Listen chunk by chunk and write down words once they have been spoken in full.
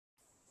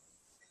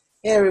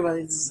Hey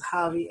everybody, this is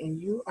Javi,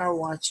 and you are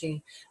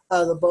watching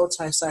the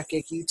Bowtie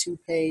Psychic YouTube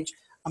page.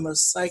 I'm a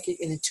psychic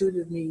and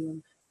intuitive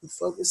medium who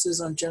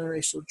focuses on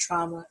generational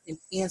trauma and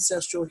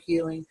ancestral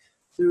healing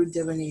through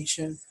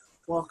divination.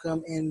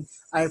 Welcome, and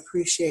I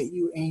appreciate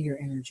you and your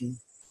energy.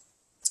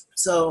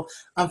 So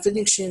I'm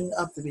finishing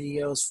up the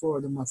videos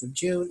for the month of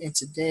June, and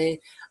today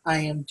I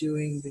am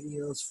doing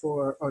videos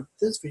or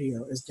this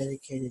video is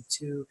dedicated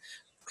to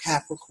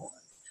Capricorn.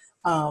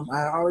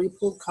 I already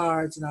pulled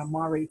cards and I'm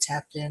already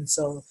tapped in,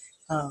 so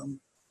um,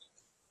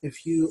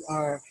 if you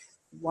are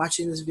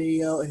watching this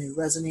video and it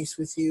resonates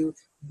with you,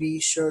 be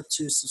sure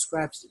to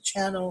subscribe to the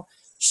channel,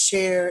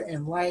 share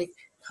and like,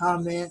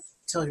 comment,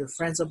 tell your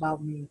friends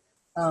about me,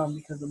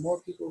 because the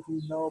more people who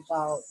know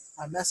about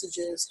my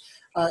messages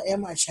and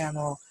my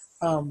channel,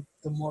 the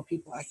more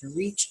people I can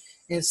reach.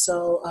 And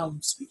so,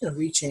 speaking of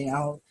reaching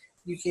out,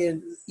 you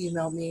can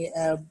email me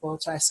at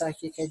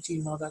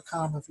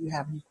bowtiepsychic@gmail.com if you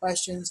have any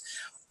questions,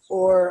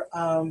 or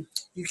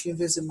you can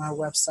visit my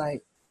website,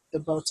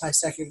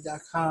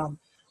 thebowtiepsychic.com,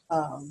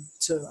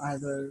 to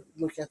either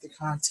look at the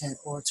content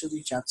or to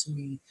reach out to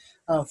me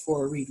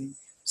for a reading.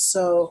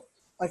 So,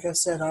 like I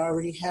said, I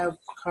already have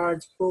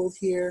cards pulled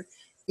here,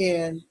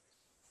 and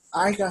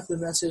I got the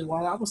message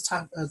while I was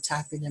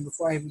tapping in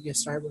before I even get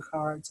started with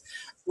cards.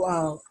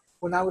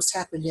 When I was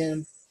tapping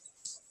in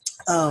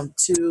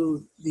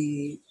to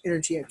the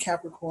energy of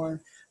Capricorn,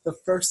 the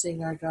first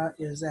thing I got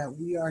is that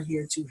we are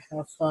here to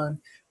have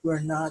fun. We're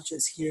not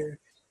just here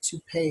to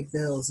pay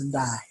bills and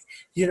die.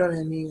 You know what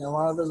I mean? A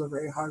lot of us are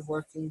very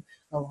hardworking.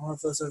 A lot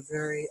of us are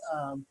very,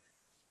 I'm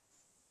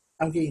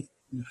getting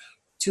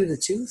to the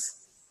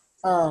tooth.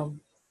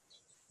 Um,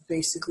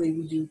 Basically,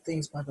 we do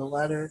things by the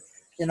letter,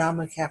 and I'm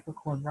a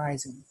Capricorn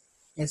rising.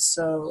 And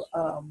so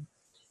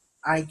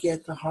I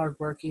get the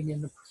hardworking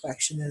and the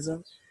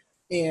perfectionism,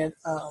 and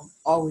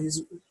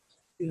always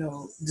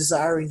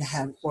desiring to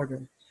have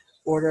order.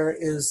 Order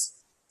is,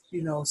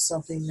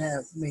 something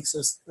that makes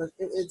us,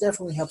 it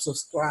definitely helps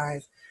us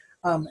thrive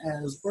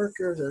as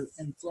workers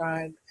and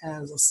thrive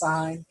as a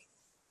sign,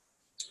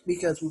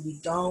 because when we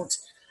don't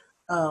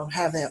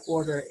have that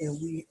order and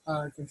we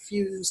are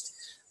confused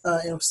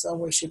in some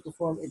way, shape, or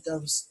form, it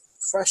does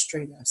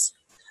frustrate us.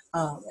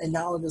 And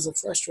not only does it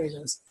frustrate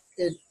us,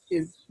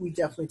 we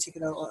definitely take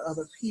it out on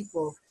other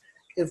people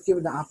if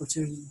given the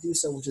opportunity to do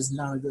so, which is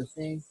not a good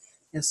thing.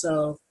 And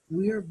so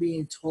we are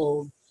being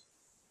told,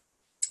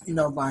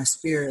 by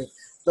spirit,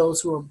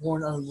 those who are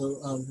born of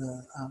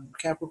the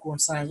Capricorn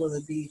sign, whether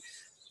it be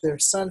their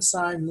sun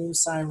sign, moon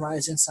sign,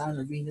 rising sign,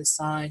 or Venus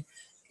sign,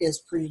 is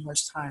pretty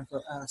much time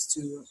for us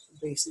to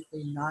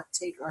basically not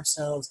take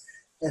ourselves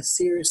as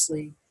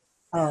seriously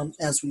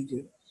as we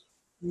do.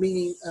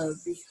 Meaning,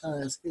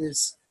 because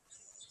is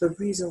the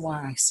reason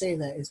why I say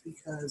that is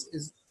because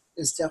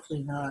is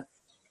definitely not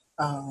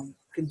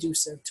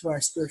conducive to our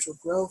spiritual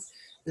growth.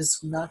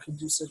 It's not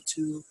conducive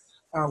to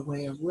our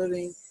way of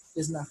living.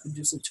 It's not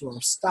conducive to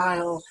our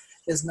style.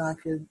 It's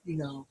not good,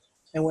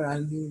 And what I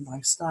mean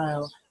by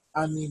style,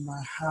 I mean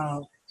by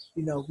how,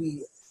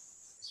 we,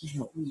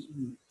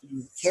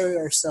 we carry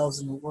ourselves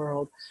in the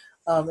world.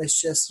 It's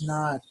just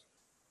not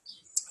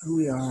who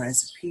we are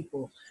as a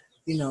people,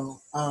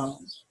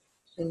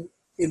 and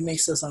it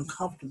makes us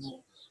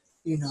uncomfortable,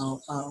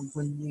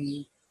 when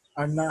we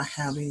are not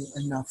having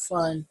enough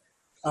fun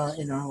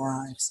in our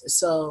lives.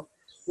 So,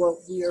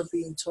 what we are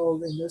being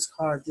told in this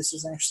card, this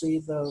is actually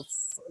the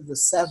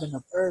seven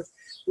of Earth.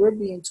 We're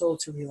being told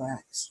to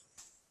relax.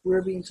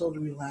 We're being told to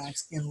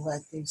relax and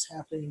let things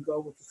happen and go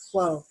with the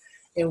flow.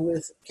 And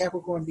with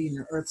Capricorn being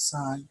an Earth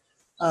sign,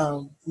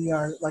 we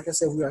are, like I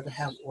said, we are to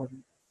have order.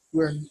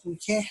 We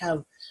can't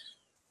have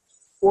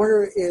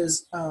order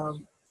is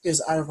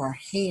out of our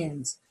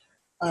hands,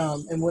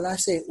 and when I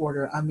say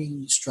order, I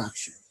mean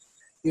structure.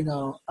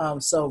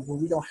 So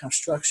when we don't have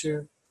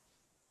structure,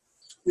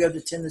 we have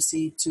the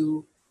tendency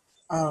to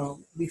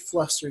be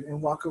flustered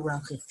and walk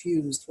around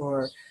confused,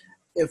 or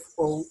if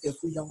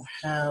we don't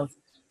have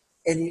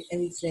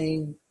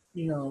anything,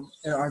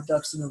 our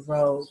ducks in a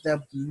row,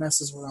 that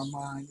messes with our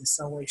mind in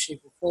some way,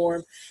 shape, or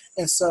form.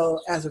 And so,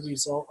 as a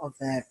result of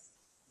that,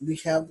 we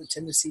have the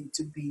tendency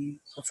to be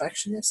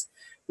perfectionists.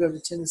 We have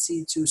the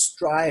tendency to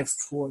strive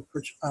for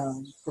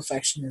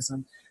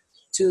perfectionism,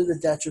 to the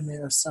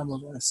detriment of some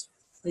of us,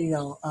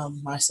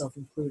 myself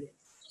included.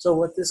 So,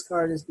 what this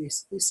card is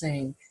basically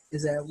saying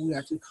is that we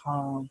are to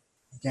calm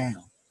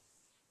down.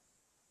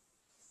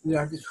 We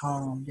are to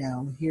calm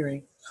down. I'm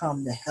hearing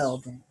calm the hell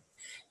down.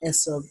 And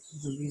so,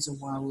 the reason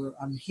why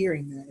I'm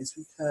hearing that is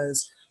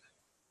because,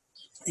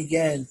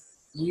 again,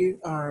 we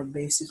are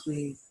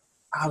basically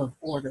out of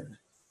order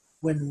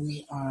when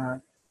we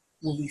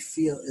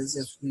feel as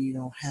if we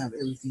don't have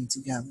everything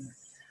together.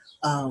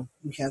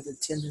 We have the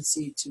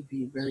tendency to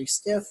be very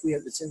stiff. We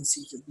have the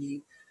tendency to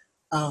be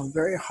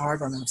very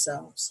hard on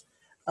ourselves,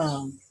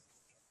 um,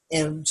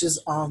 and just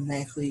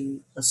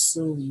automatically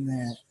assume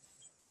that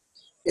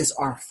it's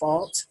our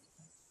fault,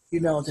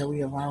 that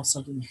we allow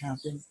something to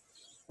happen.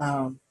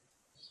 Um,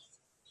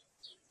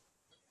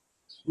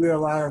 we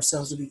allow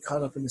ourselves to be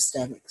caught up in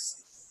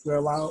aesthetics.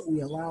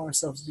 We allow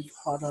ourselves to be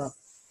caught up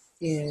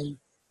in,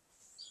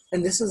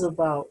 and this is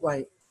about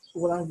like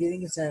what I'm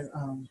getting is that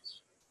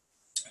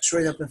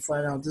straight up and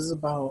flat out, this is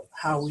about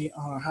how we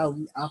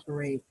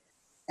operate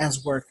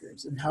as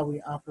workers, and how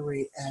we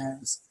operate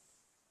as,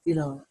 you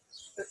know,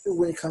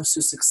 when it comes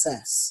to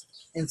success.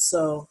 And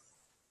so,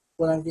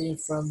 what I'm getting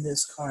from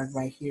this card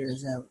right here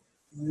is that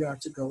we are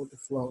to go with the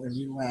flow and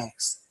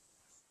relax.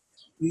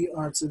 We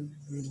are to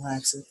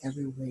relax in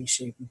every way,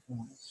 shape, and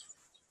form.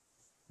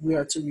 We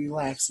are to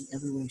relax in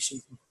every way,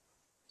 shape, and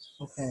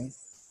form. Okay.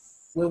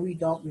 When we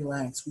don't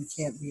relax, we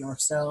can't be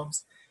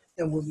ourselves,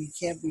 and when we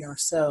can't be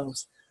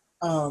ourselves,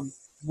 um,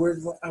 we're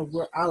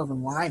out of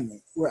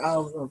alignment. We're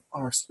out of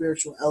our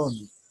spiritual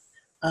element.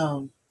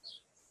 Um,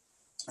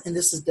 and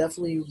this is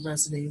definitely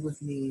resonating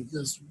with me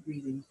this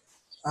reading,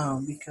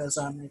 because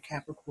I'm in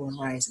Capricorn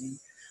rising,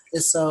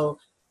 and so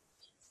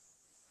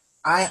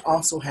I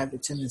also have the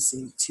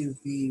tendency to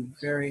be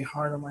very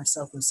hard on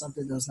myself when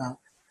something does not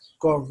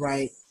go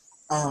right.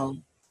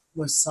 Um,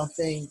 when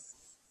something,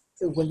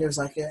 when there's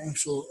like an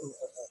actual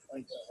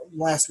like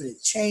last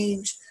minute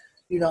change,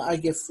 I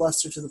get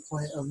flustered to the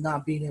point of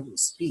not being able to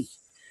speak,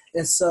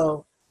 and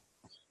so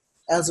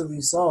as a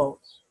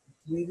result,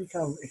 we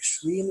become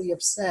extremely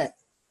upset.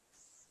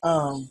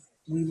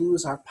 We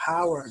lose our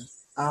power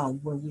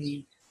when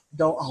we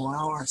don't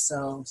allow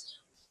ourselves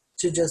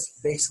to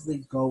just basically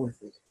go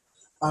with it.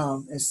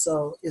 And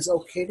so it's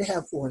okay to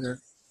have order,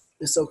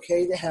 it's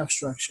okay to have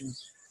structure,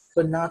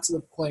 but not to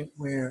the point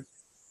where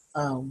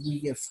we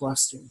get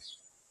flustered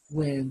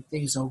when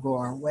things don't go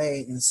our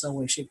way in some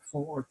way, shape, or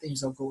form, or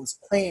things don't go as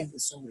planned in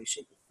some way,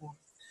 shape, or form.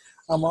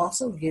 I'm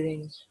also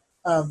getting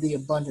the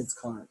abundance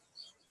card.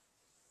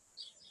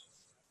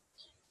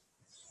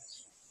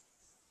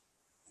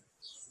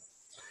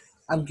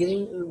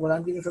 What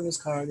I'm getting from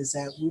this card is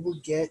that we will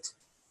get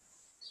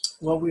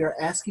what we are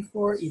asking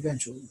for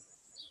eventually.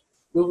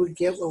 We will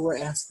get what we're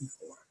asking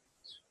for.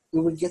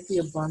 We will get the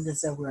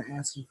abundance that we're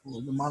asking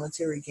for, the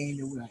monetary gain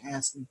that we're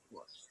asking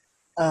for,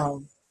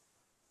 um,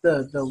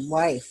 the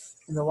life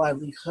and the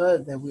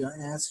livelihood that we are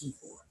asking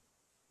for.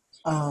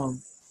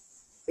 Um,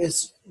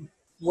 it's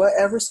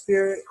whatever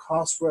spirit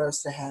calls for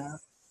us to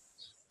have,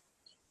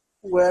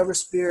 whatever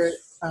spirit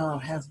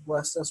has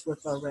blessed us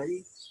with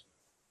already.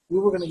 We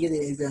were going to get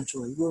it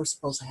eventually. We were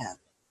supposed to have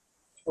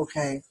it.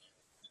 Okay,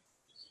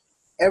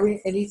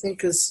 anything,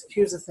 because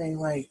here's the thing,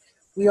 like,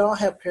 we all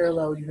have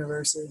parallel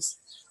universes.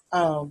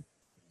 um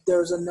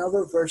there's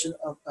another version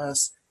of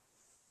us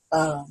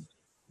um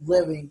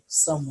living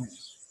somewhere,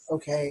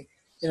 okay,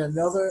 in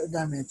another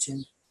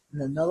dimension,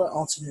 in another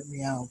alternate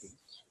reality.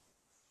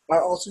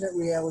 Our alternate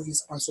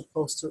realities are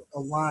supposed to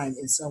align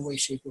in some way,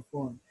 shape, or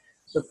form.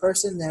 The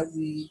person that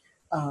we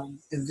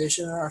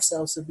envision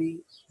ourselves to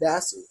be,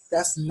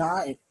 that's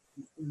not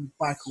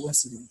by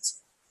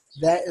coincidence.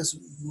 That is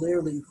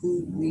literally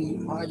who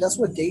we are. That's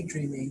what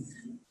daydreaming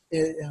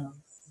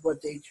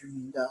what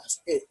daydreaming does.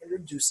 It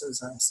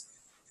introduces us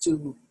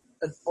to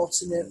an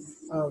ultimate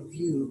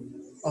view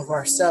of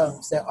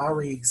ourselves that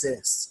already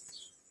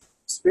exists.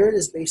 Spirit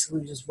is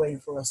basically just waiting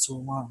for us to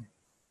align.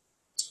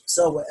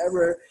 So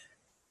whatever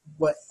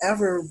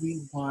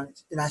we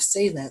want, and I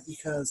say that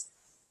because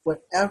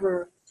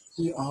whatever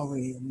we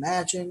already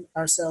imagine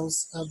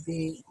ourselves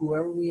being,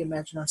 whoever we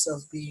imagine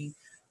ourselves being,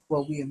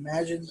 what we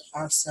imagine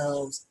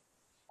ourselves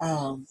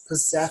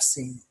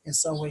possessing in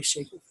some way,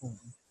 shape, or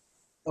form.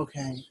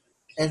 Okay,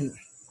 and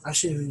I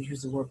shouldn't even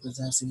use the word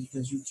possessing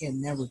because you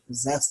can never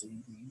possess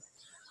anything.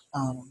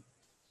 Um,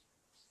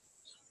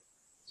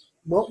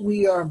 what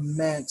we are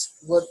meant,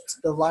 what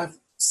the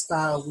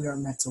lifestyle we are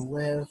meant to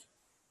live,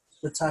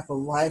 the type of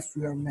life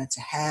we are meant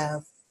to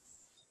have,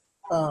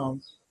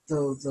 um,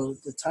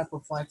 the type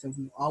of life that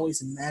we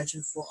always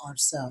imagine for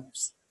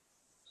ourselves.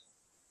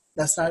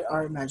 That's not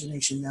our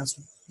imagination.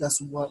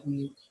 That's what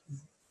we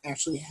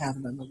actually have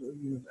in another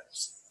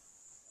universe.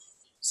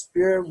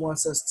 Spirit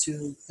wants us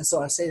to, and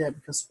so I say that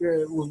because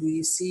Spirit, when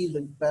we see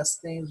the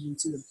best things, we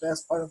see the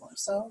best part of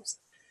ourselves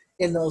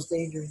in those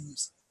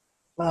daydreams,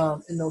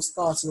 in those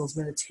thoughts, in those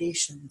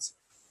meditations.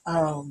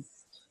 Um,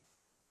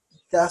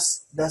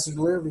 that's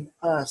literally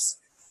us.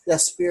 That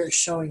Spirit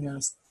showing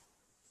us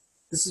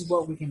this is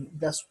what we can.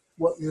 That's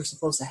what you're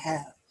supposed to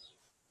have.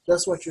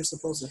 That's what you're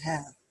supposed to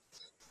have.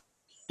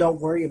 Don't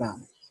worry about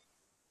it.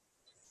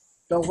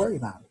 Don't worry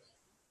about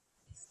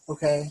it.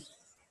 Okay?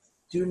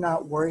 Do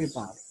not worry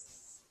about it.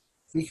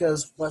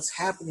 Because what's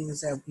happening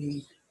is that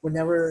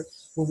whenever,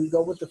 when we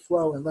go with the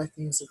flow and let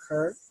things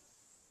occur,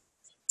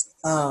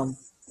 um,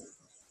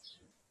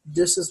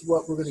 this is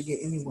what we're going to get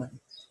anyway.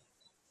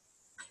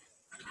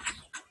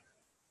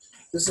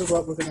 This is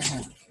what we're going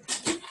to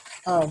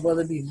have.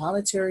 Whether it be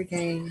monetary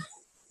gain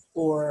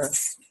or,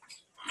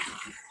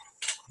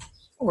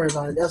 don't worry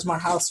about it. That's my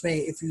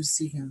housemate if you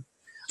see him.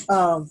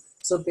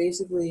 So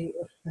basically,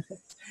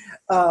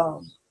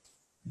 um,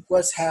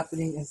 what's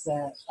happening is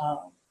that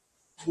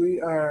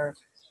we are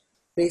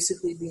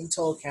basically being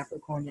told,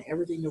 Capricorn, that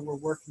everything that we're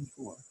working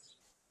for,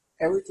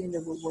 everything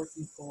that we're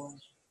working for,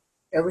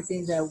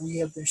 everything that we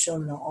have been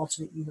shown in our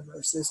alternate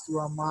universes through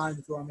our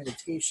mind, through our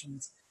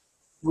meditations,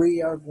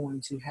 we are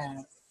going to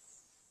have.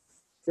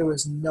 There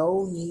is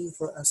no need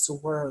for us to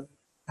worry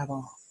at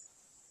all.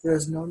 There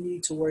is no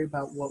need to worry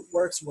about what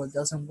works, what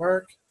doesn't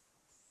work,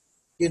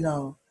 you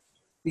know,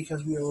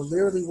 because we are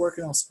literally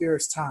working on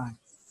spirit's time.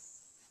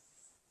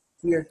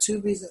 We are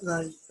too busy,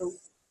 like,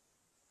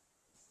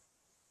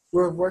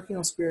 we're working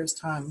on spirit's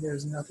time.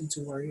 There's nothing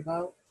to worry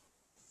about.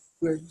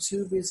 We're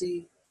too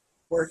busy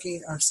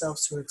working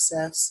ourselves to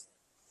excess,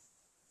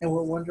 and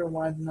we're wondering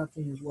why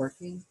nothing is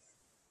working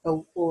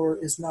or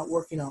is not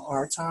working on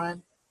our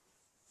time.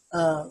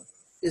 Uh,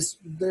 it's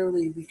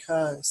literally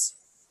because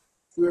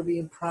we're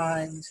being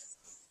primed.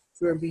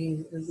 We're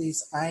being, at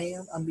least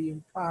I'm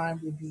being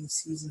primed and being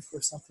seasoned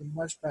for something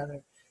much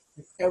better.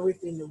 And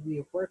everything that we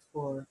have worked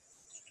for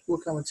will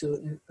come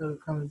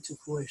into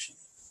fruition.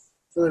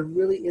 So there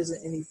really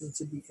isn't anything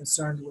to be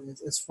concerned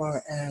with as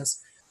far as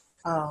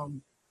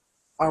um,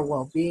 our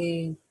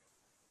well-being,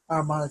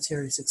 our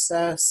monetary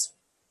success,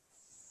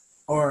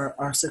 or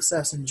our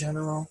success in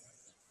general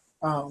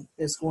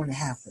is going to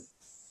happen.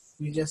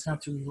 You just have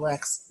to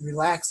relax,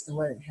 and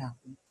let it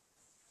happen.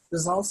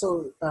 There's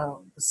also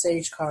the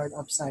Sage card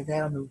upside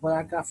down, and what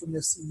I got from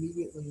this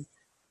immediately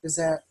is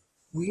that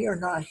we are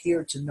not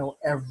here to know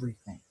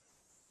everything.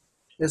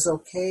 It's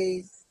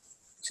okay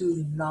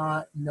to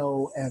not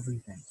know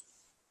everything.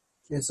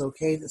 It's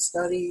okay to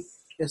study.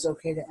 It's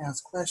okay to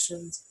ask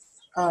questions.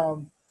 It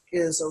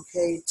is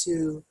okay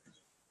to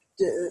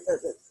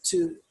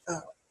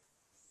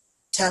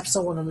tap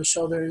someone on the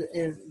shoulder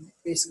and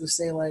basically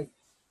say like,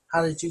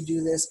 "How did you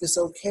do this?" It's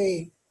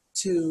okay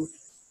to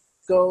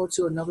go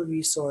to another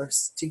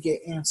resource to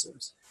get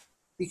answers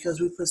because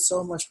we put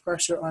so much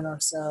pressure on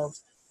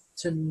ourselves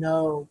to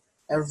know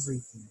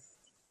everything.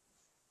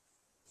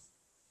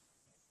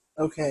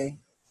 Okay,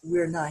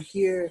 we're not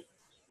here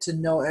to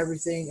know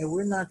everything, and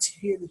we're not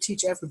here to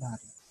teach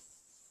everybody.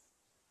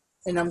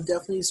 And I'm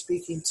definitely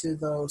speaking to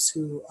those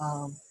who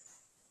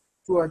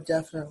are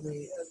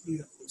definitely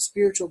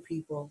spiritual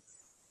people,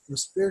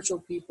 spiritual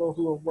people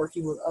who are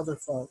working with other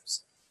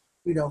folks,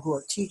 who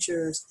are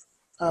teachers,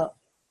 uh,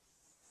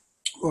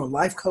 or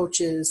life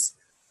coaches,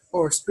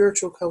 or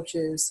spiritual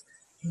coaches,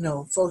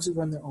 folks who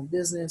run their own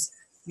business.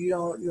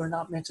 You're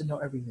not meant to know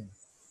everything.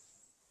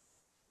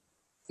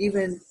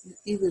 Even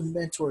even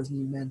mentors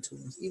need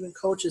mentors. Even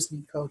coaches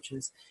need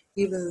coaches.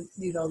 Even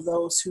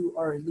those who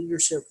are in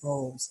leadership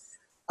roles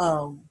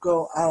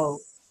go out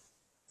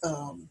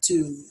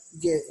to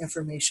get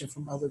information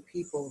from other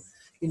people,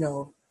 you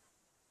know,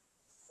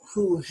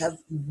 who have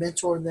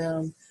mentored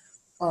them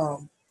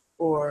um,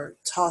 or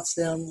taught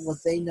them what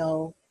they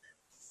know.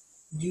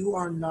 You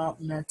are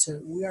not meant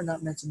to. We are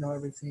not meant to know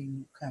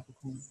everything,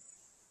 Capricorn.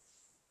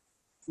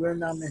 We're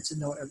not meant to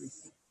know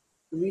everything.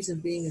 The reason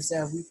being is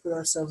that we put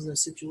ourselves in a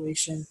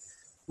situation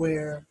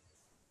where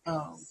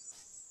um,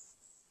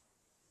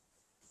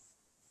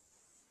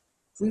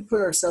 we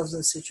put ourselves in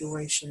a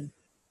situation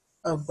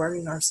of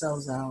burning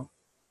ourselves out.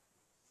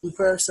 We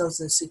put ourselves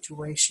in a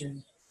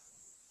situation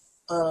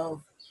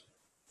of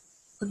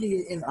putting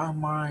it in our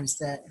minds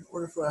that in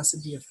order for us to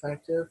be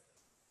effective,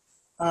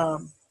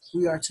 um,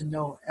 we are to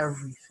know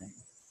everything.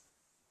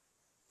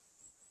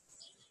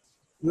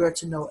 We are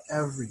to know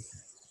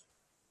everything.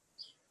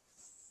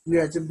 We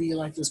are to be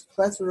like this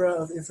plethora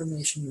of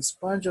information, this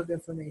sponge of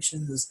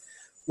information, this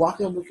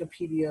walking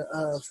Wikipedia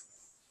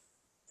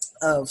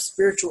of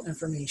spiritual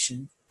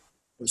information,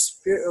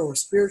 or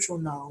spiritual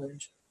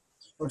knowledge,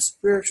 or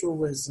spiritual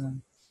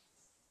wisdom.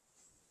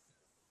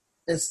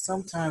 And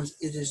sometimes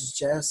it is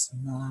just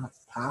not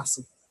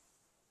possible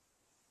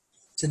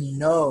to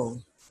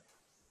know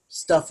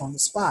stuff on the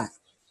spot.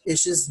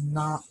 It's just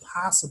not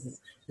possible.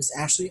 It's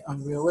actually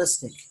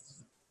unrealistic.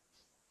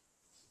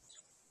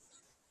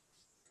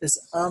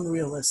 It's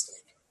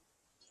unrealistic.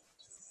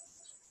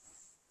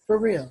 For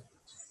real.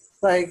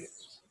 Like,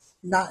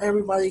 not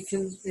everybody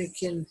can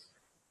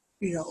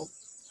you know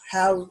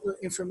have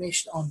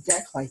information on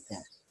deck like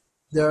that.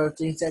 There are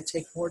things that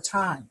take more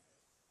time.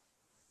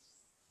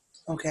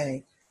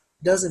 Okay,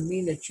 doesn't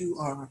mean that you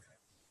are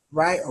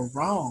right or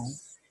wrong.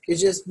 It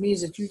just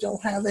means that you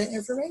don't have that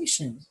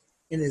information.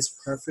 It is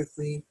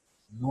perfectly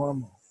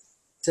normal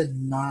to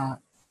not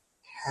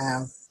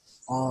have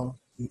all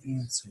the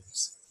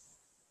answers.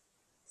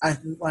 I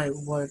like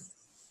what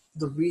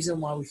the reason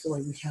why we feel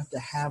like we have to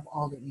have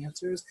all the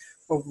answers,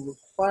 or we're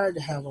required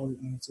to have all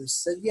the answers.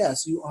 Said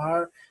yes, you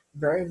are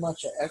very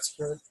much an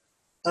expert.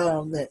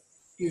 That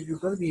you're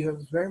going to be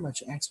very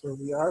much an expert.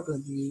 We are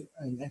going to be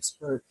an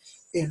expert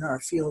in our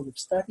field of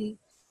study,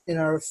 in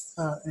our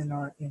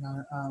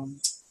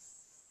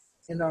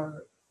in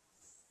our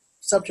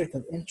subject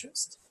of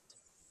interest.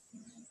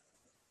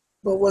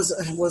 But what's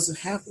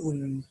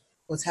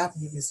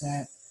happening is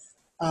that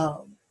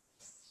um,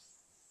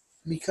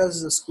 because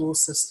of the school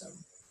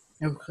system,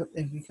 and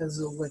because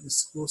of the way the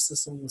school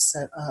system was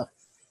set up,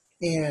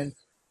 and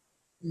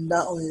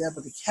not only that,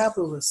 but the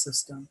capitalist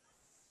system,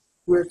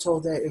 we're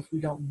told that if we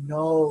don't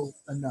know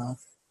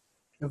enough,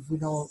 if we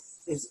don't,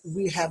 if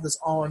we have this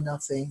all or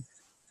nothing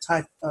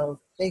type of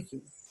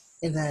thinking,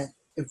 and that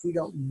if we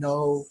don't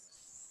know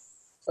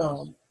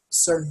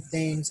certain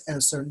things at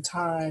a certain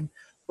time,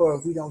 or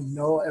if we don't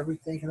know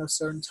everything at a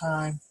certain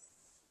time,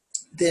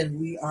 then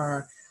we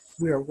are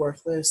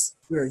worthless,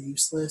 we are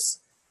useless,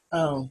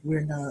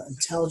 we're not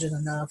intelligent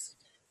enough,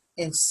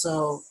 and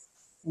so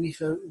we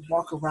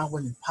walk around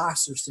with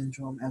imposter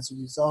syndrome as a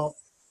result.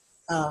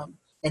 Um,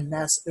 and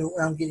that's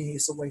what I'm getting.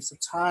 It's a waste of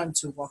time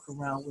to walk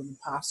around with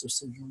imposter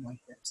syndrome like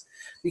this,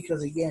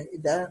 because again,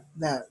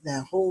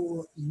 that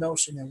whole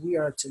notion that we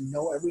are to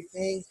know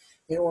everything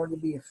in order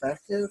to be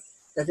effective,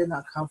 that did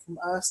not come from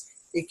us.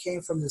 It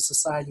came from the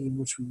society in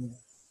which we live.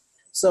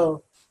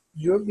 So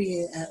you're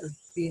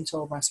being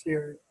told by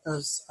spirit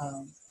as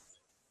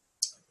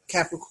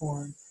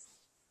Capricorn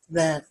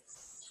that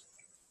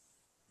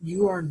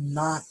you are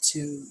not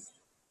to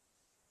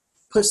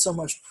put so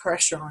much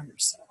pressure on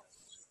yourself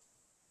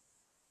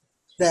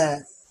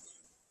that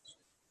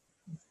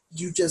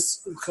you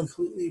just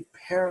completely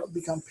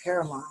become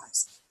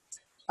paralyzed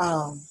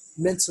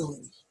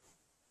mentally,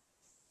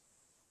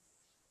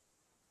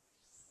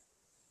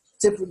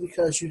 simply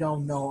because you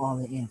don't know all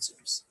the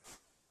answers.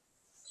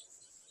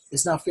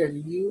 It's not fair to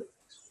you,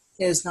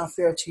 and it's not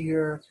fair to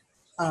your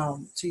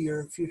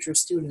future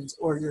students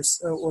or the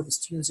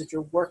students that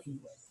you're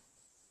working with.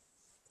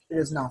 It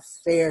is not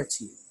fair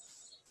to you.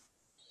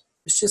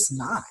 It's just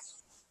not.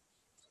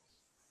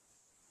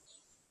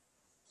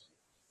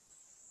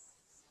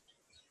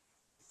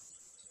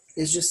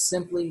 It's just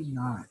simply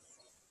not.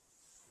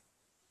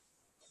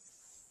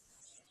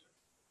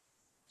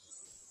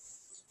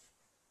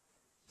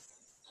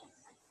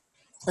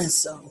 And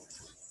so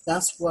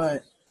that's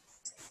what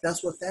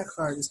that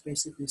card is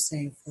basically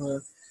saying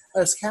for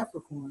us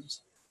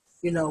Capricorns.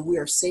 You know, we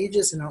are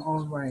sages in our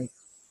own right.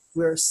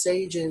 We are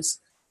sages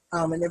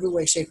in every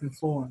way, shape, and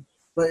form.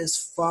 But as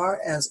far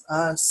as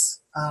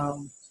us,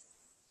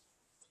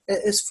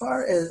 as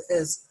far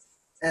as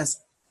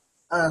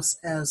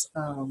us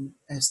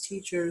as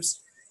teachers,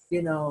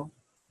 you know,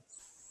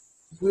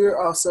 we're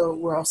also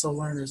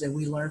learners, and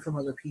we learn from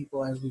other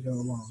people as we go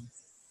along.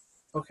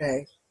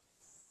 Okay.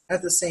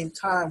 At the same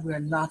time, we are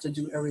not to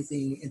do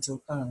everything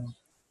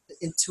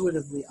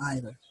intuitively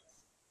either.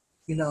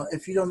 You know,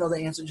 if you don't know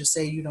the answer, just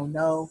say you don't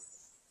know.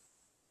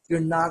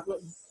 You're not.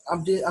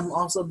 I'm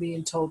also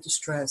being told to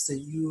stress that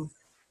you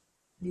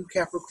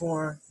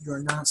Capricorn,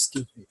 you're not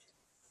stupid.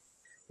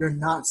 You're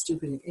not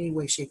stupid in any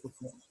way, shape, or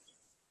form.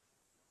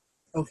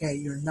 Okay,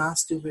 you're not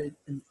stupid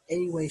in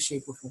any way,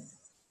 shape, or form.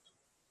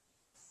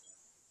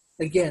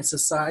 Again,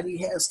 society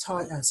has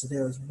taught us that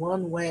there is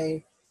one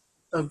way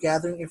of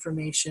gathering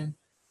information.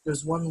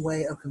 There's one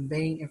way of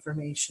conveying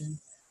information.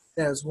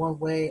 There's one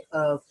way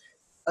of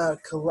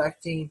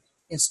collecting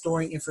and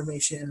storing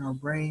information in our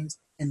brains,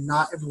 and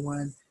not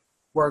everyone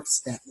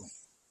works that way.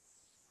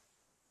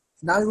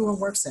 Not everyone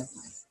works that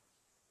way.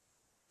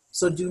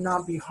 So do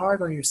not be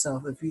hard on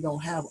yourself if you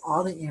don't have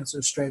all the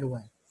answers straight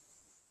away.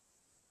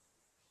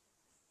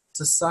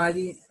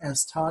 Society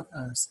has taught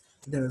us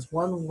there is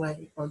one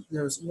way, or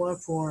there is one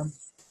form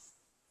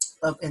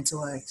of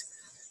intellect,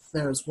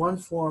 there is one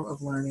form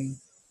of learning,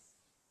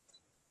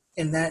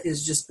 and that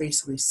is just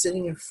basically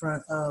sitting in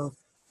front of,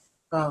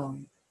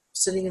 um,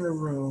 sitting in a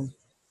room,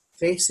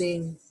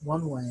 facing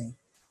one way,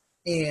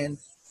 and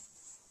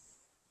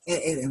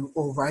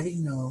or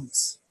writing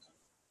notes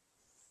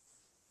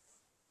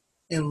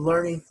and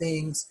learning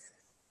things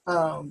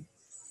um,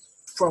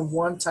 from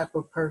one type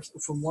of person,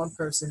 from one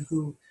person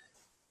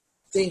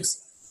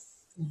thinks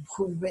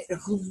who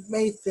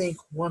may think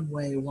one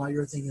way while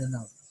you're thinking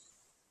another,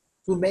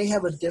 who may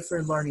have a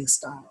different learning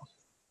style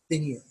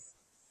than you.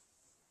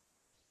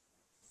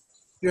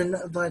 You're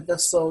not like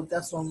that's so.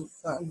 That's what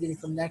I'm getting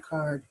from that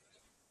card.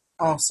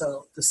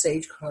 Also, the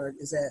Sage card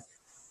is that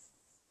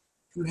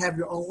you have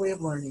your own way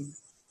of learning,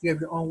 you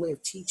have your own way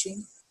of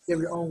teaching, you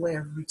have your own way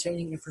of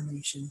retaining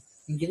information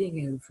and getting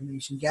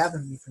information,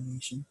 gathering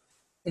information,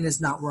 and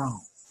it's not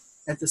wrong.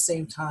 At the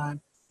same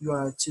time, you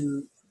are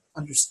to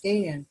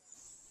understand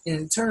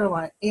and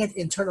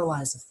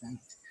internalize the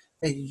fact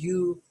that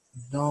you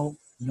don't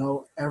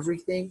know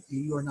everything,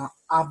 and you are not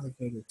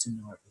obligated to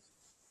know everything.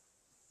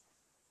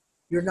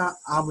 You're not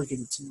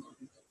obligated to know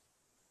everything.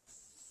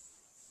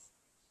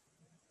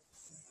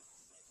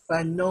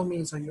 By no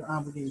means are you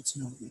obligated to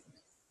know everything.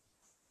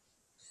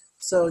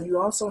 So you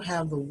also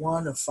have the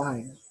Wand of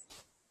Fire.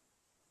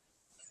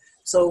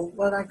 So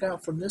what I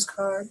got from this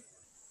card,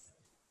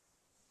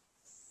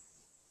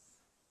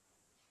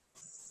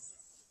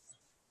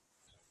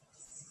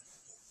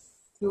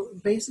 you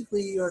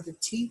are to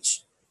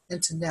teach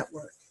and to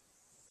network.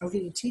 I'm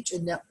going to teach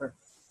and network,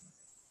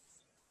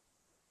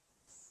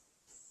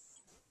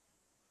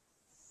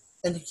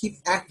 and to keep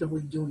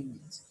actively doing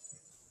it.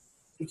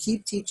 To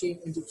keep teaching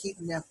and to keep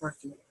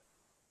networking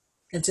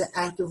and to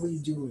actively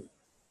do it.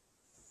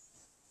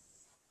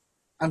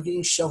 I'm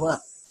getting show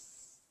up.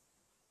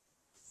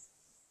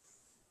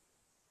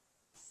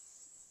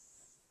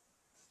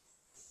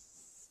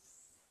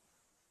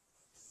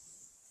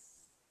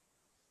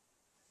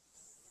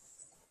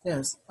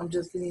 Yes, I'm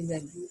just getting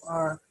that you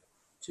are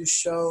to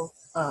show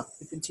up,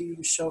 to continue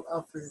to show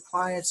up for your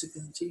clients, to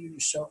continue to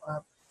show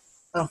up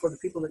for the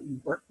people that you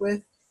work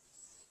with,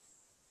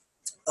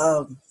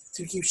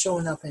 to keep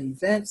showing up in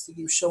events, to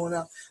keep showing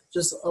up.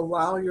 Just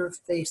allow your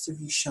face to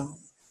be shown,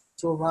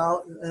 to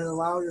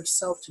allow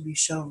yourself to be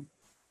shown,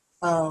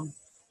 um,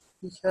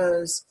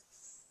 because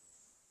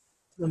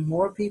the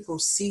more people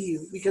see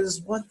you, because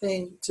it's one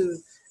thing to.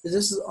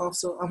 This is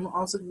also I'm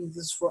also doing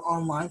this for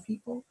online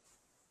people,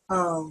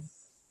 um,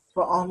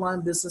 for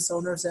online business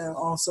owners and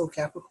also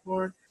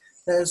Capricorn.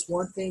 That is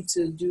one thing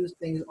to do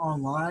things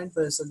online,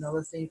 but it's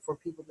another thing for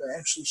people to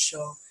actually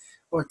show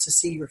or to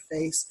see your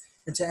face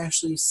and to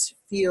actually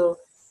feel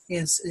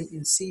and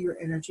see your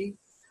energy.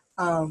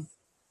 Um,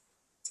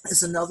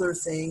 it's another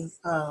thing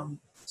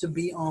to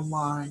be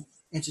online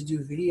and to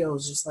do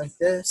videos just like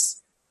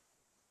this.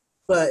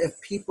 But if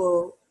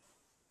people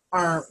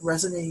aren't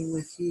resonating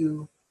with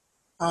you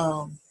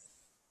um,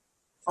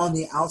 on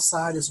the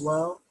outside as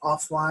well,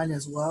 offline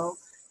as well,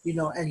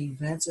 at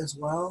events as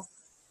well,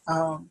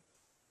 um,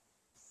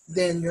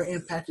 then your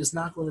impact is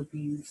not going to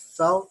be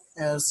felt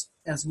as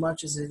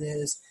much as it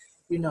is,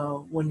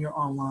 when you're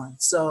online.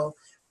 So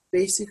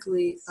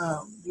basically,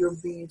 you're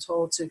being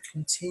told to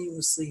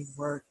continuously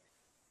work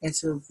and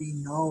to be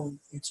known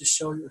and to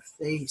show your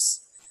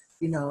face,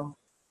 you know,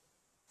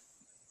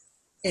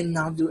 and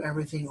not do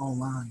everything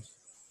online.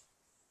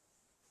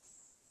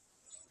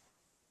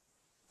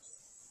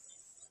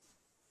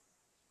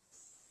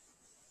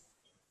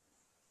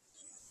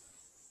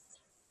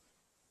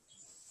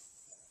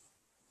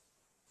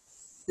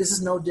 This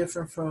is no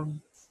different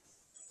from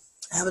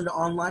having an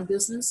online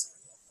business.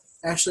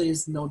 Actually,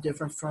 is no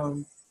different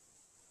from.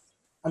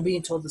 I'm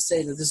being told to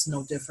say that this is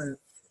no different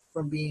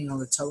from being on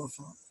the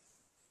telephone.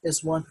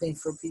 It's one thing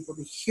for people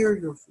to hear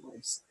your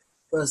voice,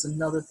 but it's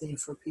another thing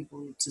for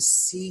people to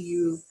see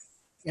you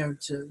and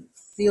to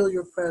feel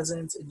your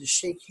presence and to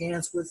shake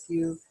hands with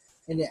you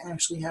and to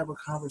actually have a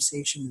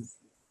conversation with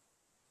you.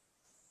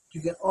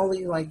 You can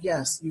only, like,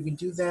 yes, you can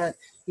do that,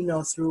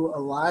 through a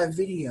live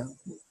video,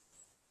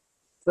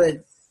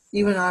 but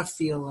even I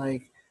feel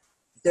like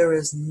there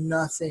is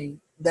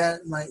nothing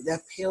that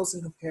pales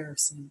in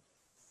comparison,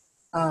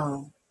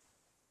 um,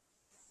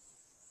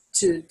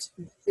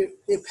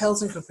 it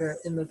pales in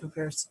the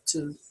comparison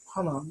to.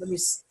 Hold on,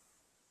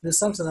 there's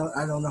something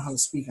I don't know how to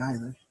speak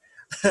either.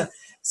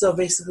 So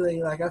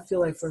basically, like, I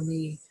feel like for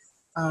me,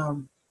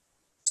 um,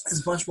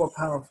 it's much more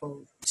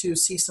powerful to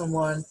see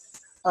someone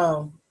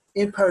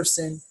in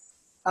person,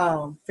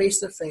 face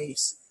to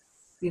face,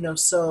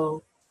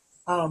 so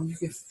you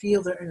can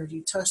feel their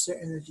energy, touch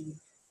their energy,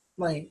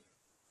 like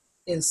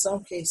in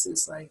some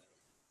cases, like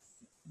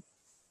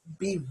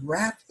be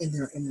wrapped in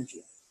their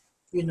energy,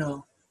 you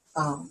know,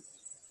 um,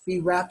 be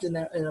wrapped in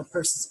a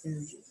person's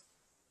energy,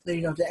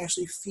 to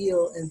actually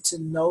feel and to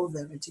know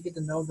them and to get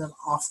to know them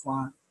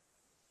offline.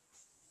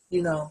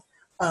 You know,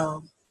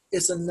 um,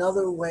 it's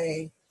another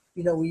way.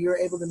 When you're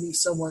able to meet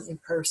someone in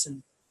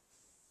person,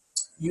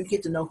 you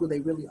get to know who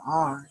they really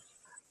are,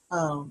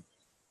 um,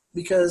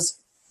 because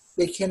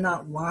they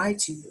cannot lie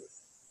to you.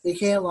 They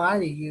can't lie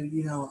to you,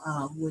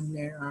 when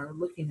they are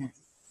looking at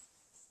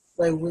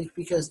you,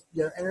 because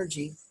their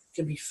energy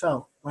can be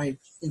felt, like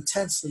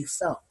intensely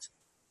felt.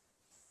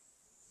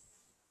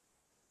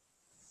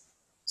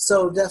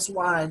 So that's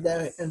why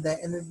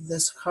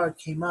this card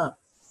came up.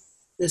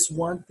 This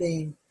one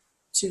thing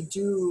to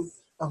do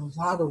a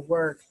lot of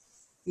work,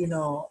 you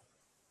know,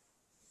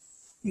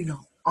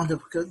 on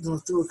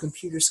through a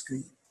computer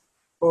screen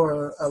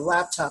or a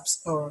laptop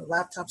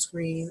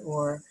screen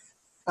or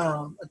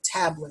a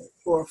tablet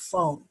or a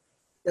phone.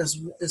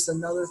 Is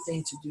another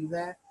thing to do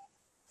that.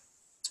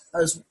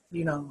 As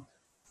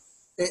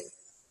it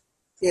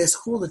is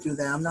cool to do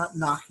that. I'm not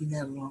knocking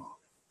that at all,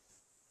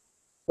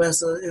 but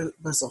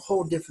it's a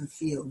whole different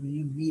feel when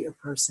you meet a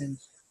person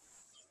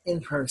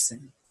in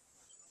person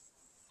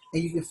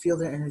and you can feel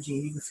their energy.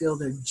 You can feel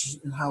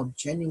how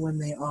genuine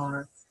they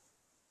are,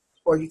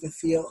 or you can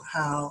feel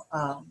how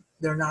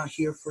they're not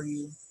here for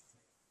you.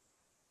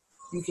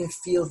 You can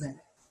feel that,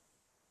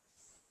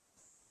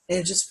 and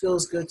it just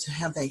feels good to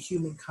have that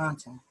human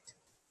contact.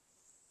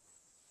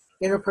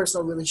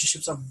 Interpersonal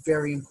relationships are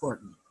very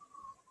important.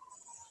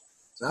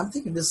 So I'm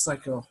thinking this is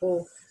like a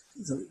whole.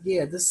 So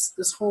yeah,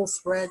 this whole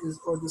thread is,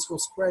 or this whole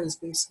spread is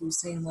basically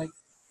saying like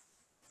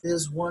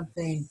there's one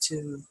thing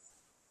to.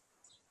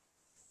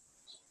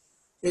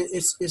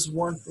 It's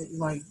one thing,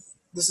 like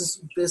this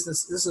is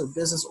business. This is a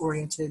business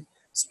oriented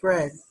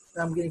spread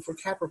that I'm getting for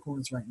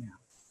Capricorns right now.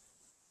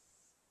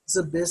 It's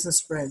a business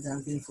spread that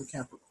I'm getting for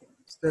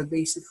Capricorns. That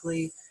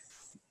basically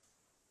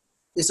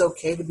it's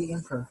okay to be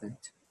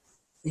imperfect.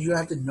 You don't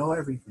have to know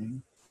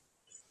everything.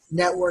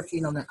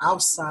 Networking on the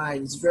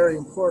outside is very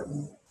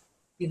important,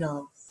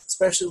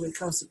 especially when it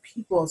comes to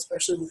people,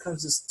 especially when it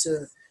comes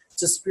to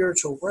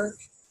spiritual work.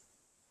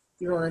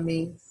 You know what I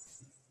mean?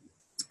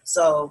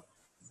 So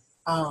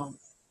um,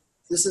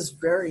 this is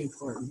very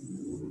important.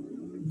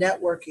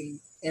 Networking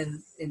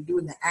and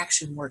doing the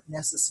action work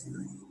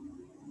necessary.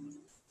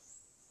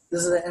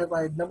 This is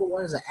like number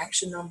one is an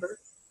action number.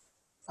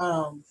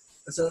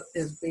 So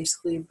it's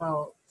basically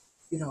about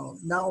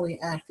not only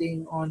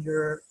acting on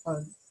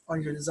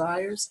on your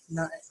desires,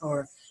 not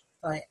or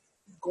like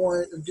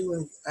going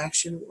doing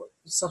action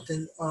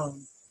something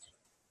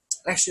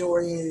action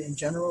oriented in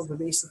general, but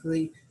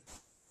basically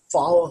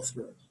follow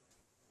through.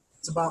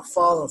 It's about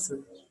follow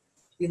through.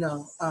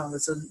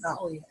 It's not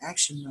only an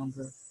action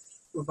number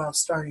about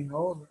starting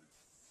over,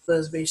 but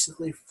it's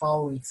basically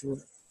following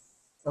through.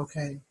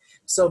 Okay,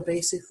 so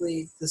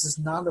basically, this is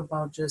not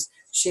about just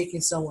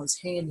shaking someone's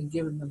hand and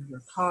giving them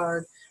your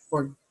card,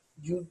 or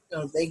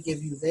they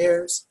give you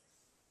theirs.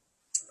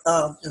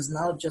 It's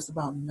not just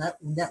about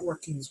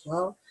networking as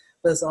well,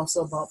 but it's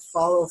also about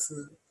follow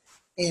through,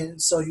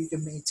 and so you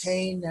can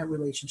maintain that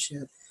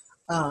relationship.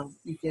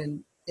 You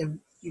can,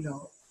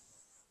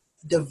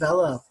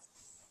 develop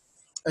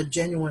a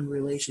genuine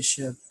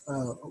relationship,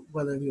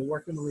 whether it be a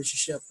working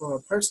relationship or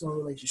a personal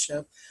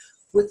relationship,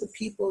 with the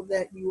people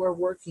that you are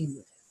working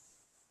with,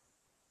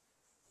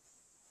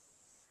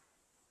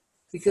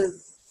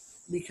 because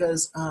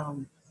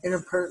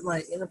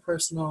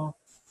interpersonal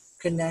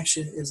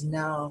connection is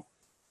now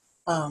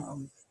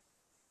um,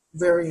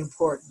 very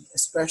important,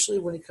 especially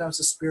when it comes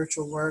to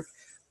spiritual work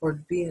or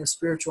being a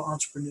spiritual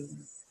entrepreneur.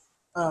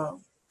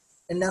 Um,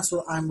 and that's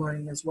what I'm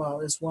learning as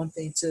well. It's one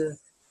thing to,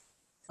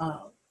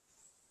 um,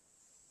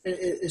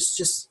 it's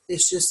just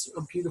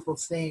a beautiful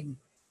thing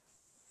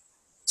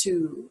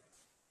to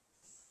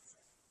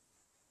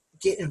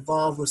get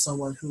involved with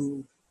someone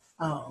who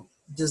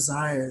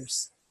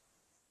desires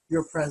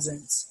your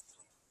presence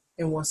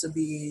and wants to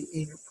be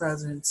in your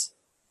presence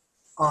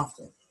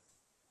often.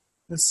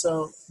 And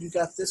so you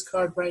got this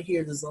card right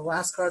here. This is the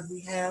last card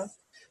we have.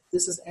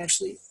 This is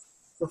actually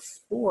the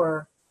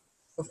Four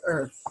of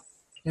Earth,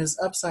 and it's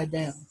upside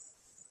down.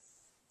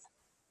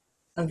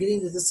 I'm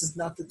getting that this is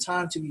not the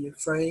time to be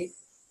afraid.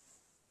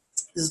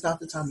 This is not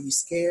the time to be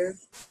scared.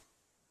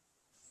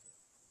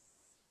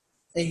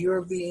 And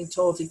you're being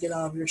told to get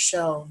out of your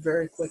shell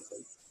very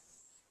quickly.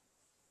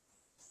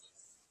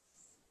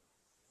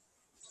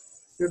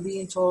 You're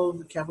being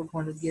told,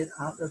 Capricorn, to get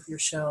out of your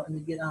shell and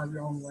to get out of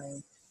your own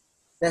way.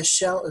 That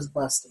shell is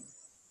busting.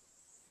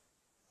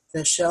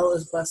 That shell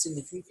is busting.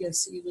 If you can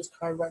see this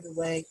card right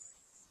away,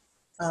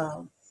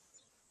 um,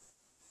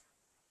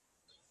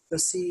 but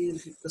see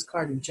this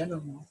card in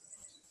general,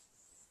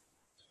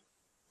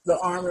 the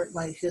armor,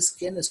 like his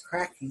skin is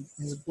cracking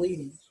and is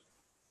bleeding.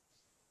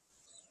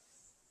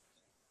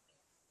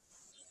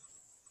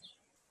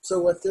 So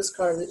what this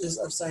card is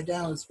upside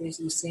down is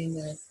basically saying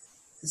that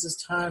this is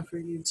time for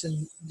you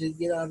to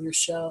get out of your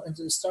shell and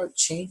to start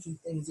changing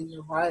things in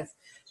your life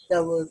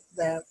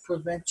that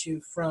prevent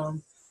you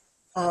from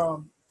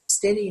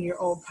standing in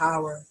your own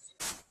power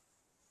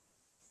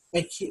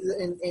and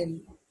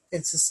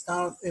and to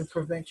stop and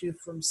prevent you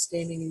from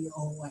standing in your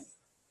own way.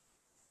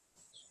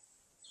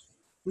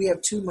 We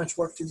have too much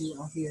work to do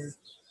out here,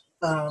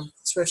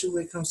 especially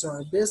when it comes to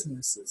our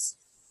businesses,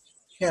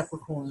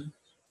 Capricorn,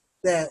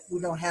 that we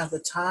don't have the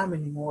time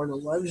anymore, the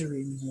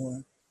luxury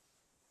anymore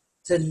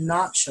to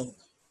not show up.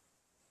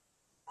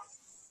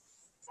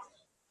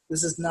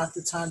 This is not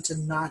the time to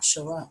not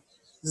show up.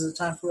 This is a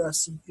time for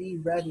us to be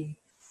ready.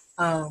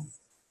 Um,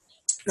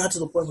 Not to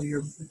the point where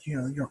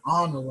you're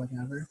on or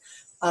whatever,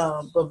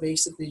 but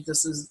basically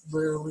this is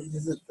literally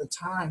the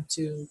time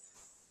to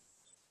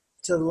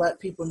let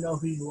people know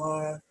who you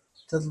are,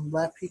 to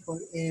let people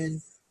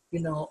in,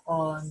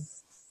 on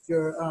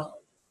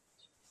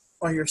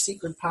your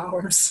secret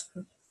powers.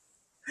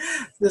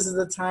 This is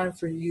the time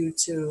for you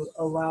to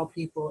allow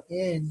people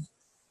in,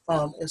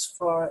 as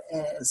far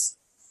as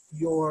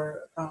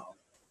your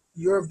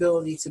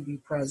ability to be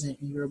present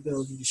and your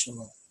ability to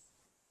show up.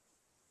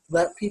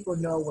 Let people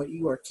know what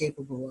you are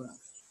capable of.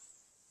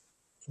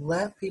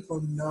 Let people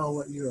know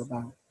what you're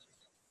about.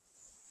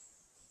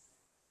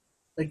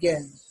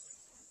 Again,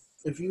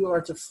 if you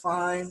are to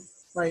find,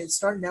 like,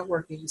 start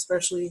networking,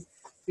 especially,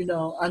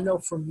 I know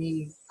for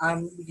me,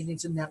 I'm beginning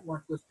to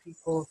network with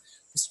people,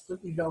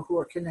 who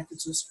are connected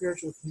to the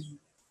spiritual community.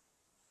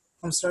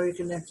 I'm starting to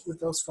connect with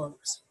those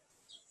folks.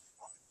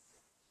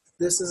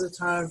 This is a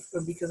time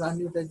because I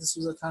knew that this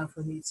was a time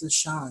for me to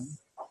shine.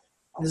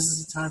 This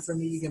is a time for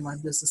me to get my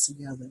business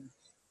together.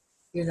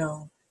 You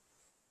know,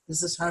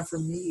 this is time for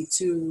me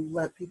to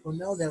let people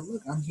know that,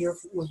 look, I'm here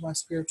with my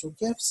spiritual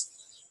gifts.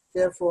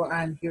 Therefore,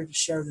 I'm here to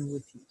share them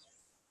with you.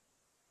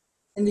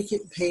 And to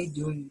get paid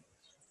doing it.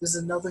 This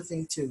is another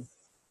thing, too.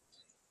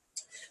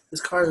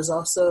 This card is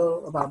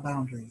also about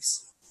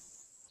boundaries.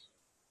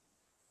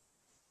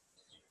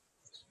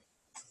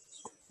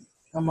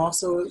 I'm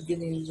also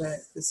getting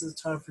that this is a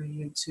time for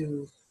you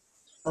to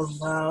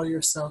allow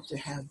yourself to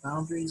have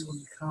boundaries when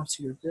it comes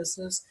to your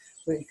business,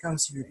 when it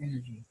comes to your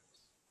energy.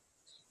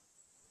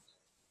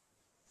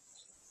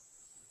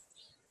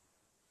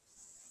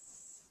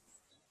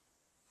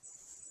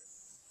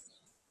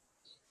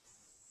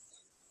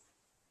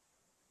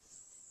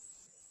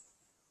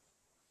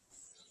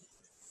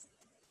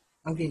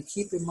 I'm going to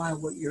keep in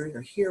mind what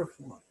you're here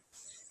for.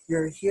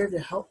 You're here to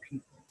help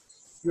people.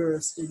 You're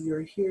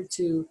here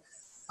to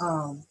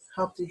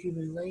help the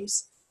human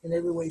race in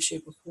every way,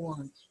 shape, or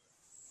form.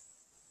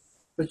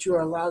 But you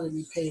are allowed to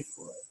be paid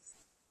for it.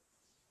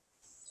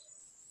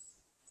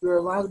 You're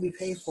allowed to be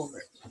paid for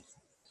it.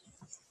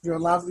 You're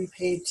allowed to be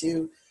paid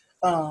to.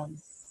 Um,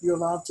 you're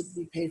allowed to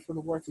be paid for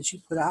the work that you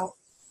put out.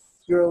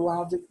 You're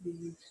allowed to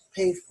be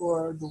paid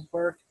for the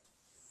work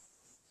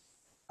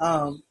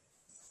um,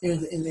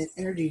 and the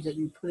energy that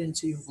you put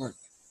into your work.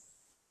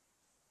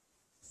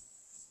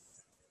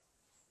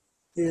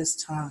 It is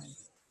time.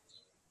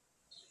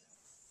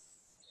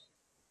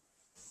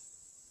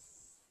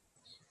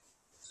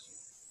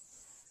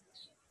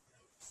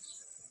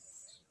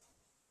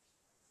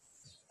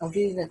 I'm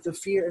getting that the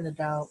fear and the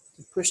doubt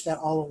to push that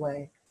all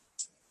away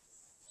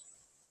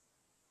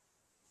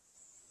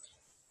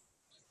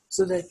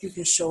so that you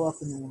can show up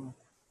in the world.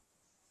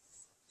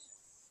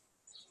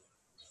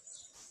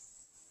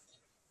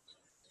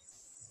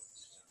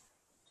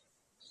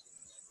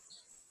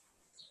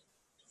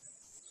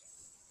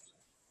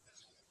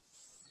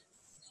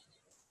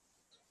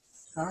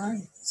 All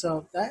right.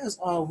 So that is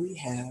all we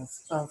have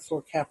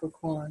for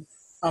Capricorn.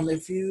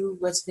 If you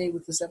resonate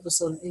with this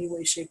episode in any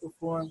way, shape, or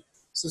form,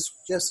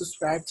 just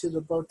subscribe to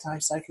the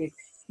Bowtie Psychic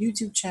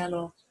YouTube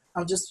channel.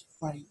 Just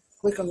like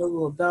click on the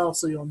little bell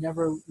so you'll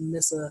never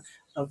miss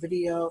a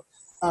video.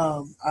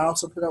 I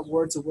also put up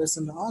words of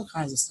wisdom and all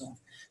kinds of stuff.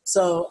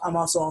 So I'm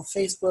also on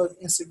Facebook,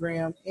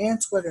 Instagram, and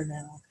Twitter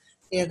now.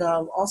 And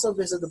also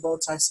visit the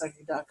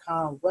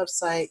bowtiepsychic.com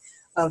website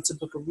to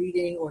book a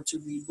reading or to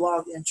read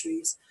blog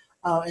entries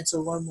and to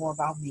learn more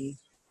about me,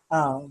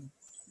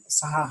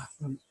 Sahah,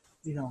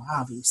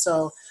 Javi.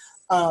 So,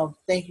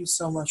 thank you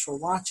so much for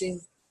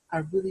watching.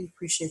 I really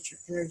appreciate your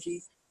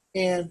energy.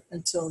 And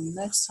until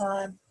next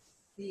time,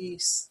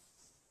 peace.